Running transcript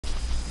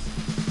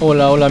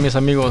Hola mis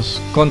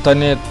amigos,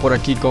 ContaNet por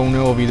aquí con un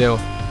nuevo video.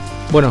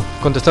 Bueno,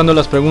 contestando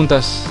las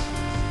preguntas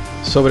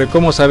sobre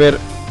cómo saber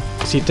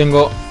si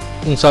tengo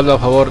un saldo a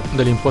favor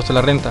del impuesto a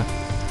la renta.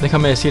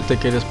 Déjame decirte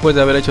que después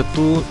de haber hecho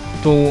tu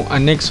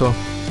anexo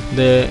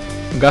de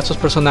gastos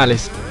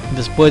personales,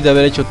 después de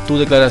haber hecho tu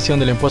declaración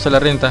del impuesto a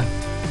la renta,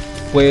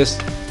 pues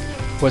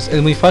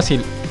es muy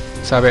fácil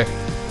saber.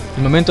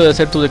 El momento de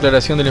hacer tu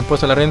declaración del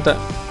impuesto a la renta,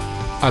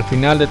 al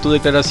final de tu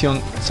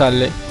declaración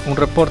sale un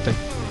reporte.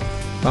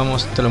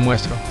 Vamos, te lo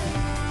muestro.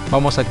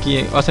 Vamos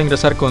aquí, vas a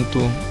ingresar con tu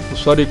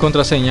usuario y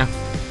contraseña,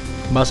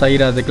 vas a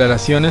ir a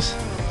declaraciones,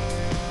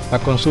 a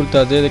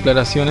consulta de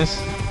declaraciones,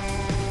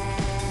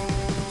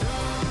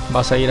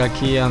 vas a ir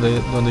aquí a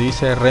donde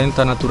dice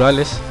renta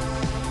naturales,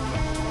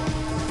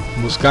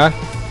 buscar,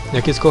 y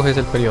aquí escoges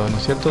el periodo, ¿no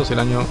es cierto? Si el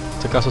año, en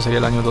este caso sería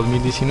el año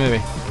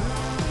 2019.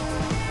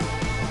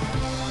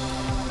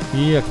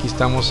 Y aquí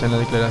estamos en la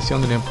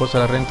declaración del impuesto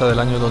a la renta del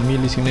año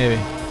 2019,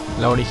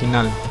 la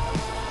original.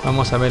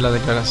 Vamos a ver la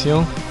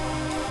declaración.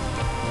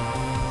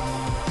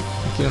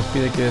 Aquí nos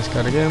pide que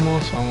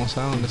descarguemos, vamos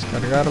a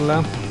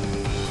descargarla.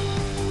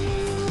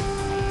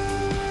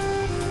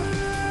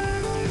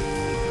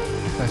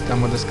 La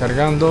estamos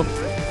descargando.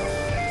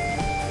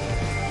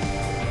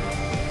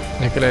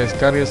 Ya que la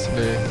descargues,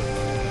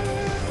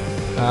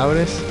 la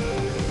abres.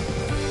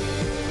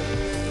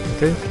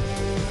 Ok.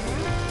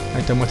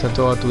 Ahí te muestra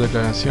toda tu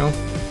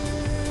declaración.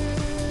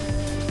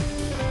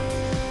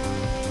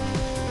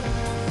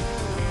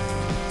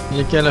 Y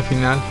aquí a la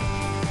final,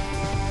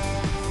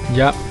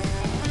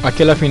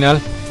 aquí a la final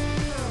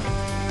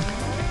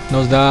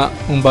nos da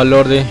un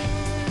valor de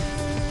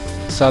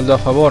saldo a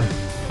favor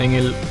en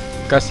el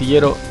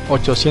casillero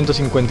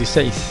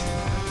 856.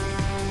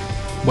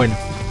 Bueno,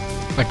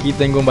 aquí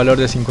tengo un valor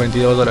de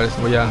 $52.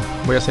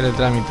 Voy a hacer el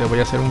trámite. Voy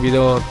a hacer un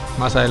video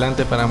más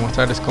adelante para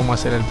mostrarles cómo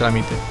hacer el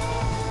trámite,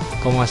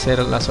 cómo hacer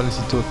la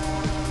solicitud.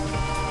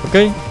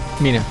 Ok,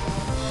 mira,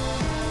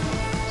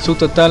 su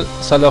total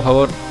saldo a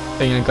favor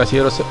en el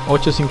casillero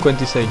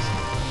 856.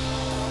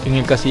 En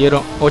el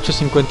casillero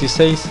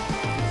 856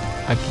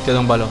 aquí te da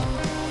un valor.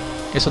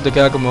 Eso te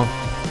queda como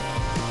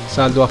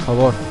saldo a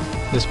favor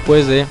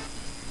después de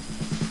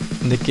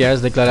que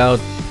has declarado.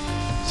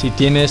 Si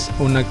tienes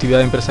una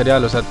actividad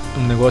empresarial, o sea,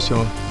 un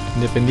negocio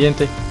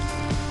independiente,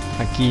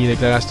 aquí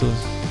declaras tus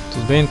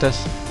ventas,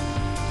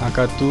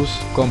 acá tus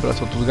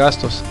compras o tus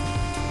gastos,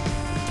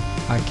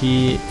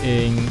 aquí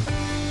en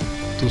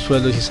tus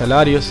sueldos y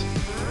salarios.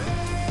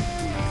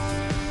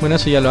 Bueno,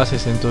 eso ya lo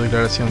haces en tu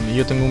declaración, y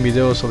yo tengo un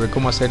video sobre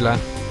cómo hacer la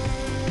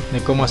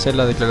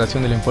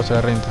declaración del impuesto a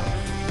la renta.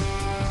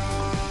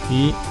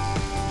 Y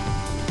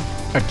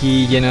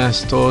aquí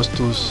llenas todos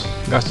tus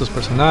gastos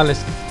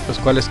personales, los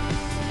cuales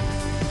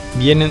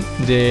vienen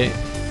de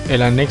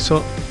el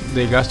anexo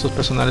de gastos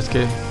personales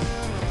que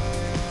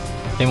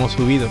hemos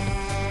subido.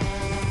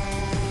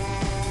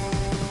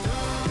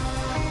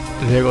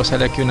 Luego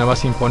sale aquí una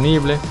base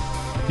imponible,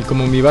 y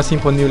como mi base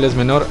imponible es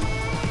menor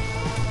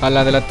a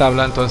la de la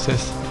tabla,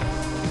 entonces,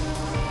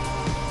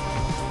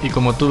 y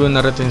como tuve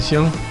una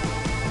retención,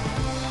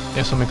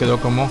 eso me quedó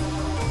como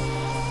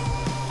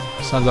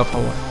saldo a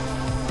favor.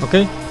 Ok,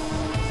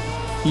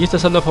 y este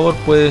saldo a favor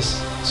puedes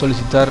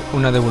solicitar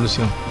una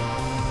devolución.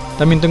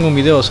 También tengo un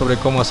video sobre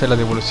cómo hacer la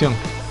devolución,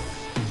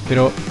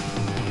 pero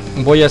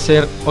voy a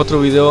hacer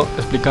otro video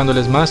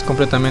explicándoles más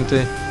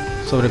completamente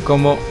sobre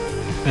cómo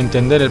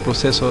entender el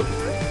proceso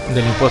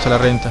del impuesto a la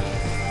renta.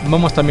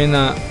 Vamos también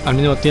al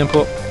mismo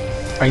tiempo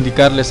a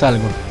indicarles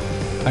algo.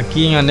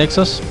 Aquí en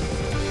anexos,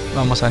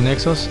 vamos a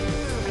anexos,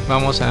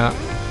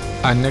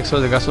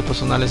 anexos de gastos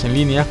personales en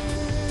línea,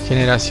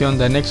 generación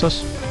de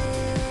anexos.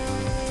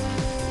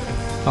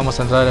 Vamos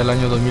a entrar al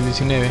año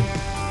 2019.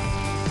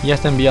 Ya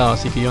está enviado,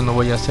 así que yo no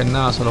voy a hacer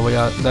nada, solo voy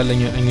a darle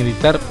en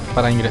editar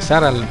para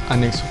ingresar al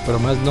anexo, pero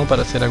más no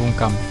para hacer algún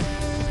cambio.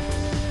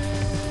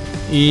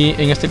 Y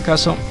en este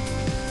caso,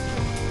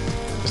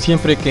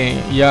 siempre que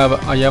ya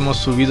hayamos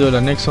subido el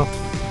anexo,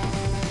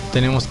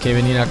 tenemos que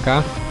venir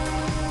acá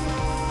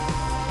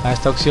a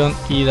esta opción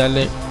y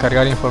darle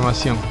cargar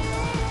información.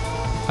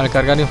 Al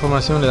cargar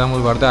información le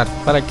damos guardar.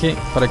 ¿Para qué?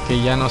 Para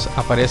que ya nos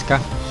aparezca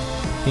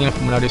en el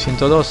formulario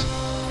 102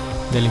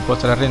 del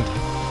impuesto a la renta.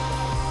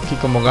 Aquí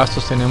como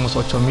gastos tenemos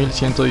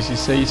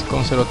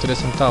 8.116,03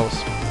 centavos,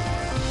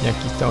 y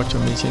aquí está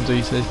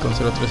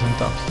 8.116,03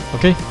 centavos.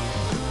 Ok,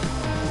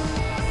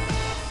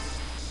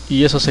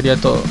 y eso sería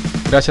todo.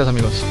 Gracias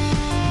amigos,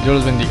 Dios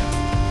los bendiga.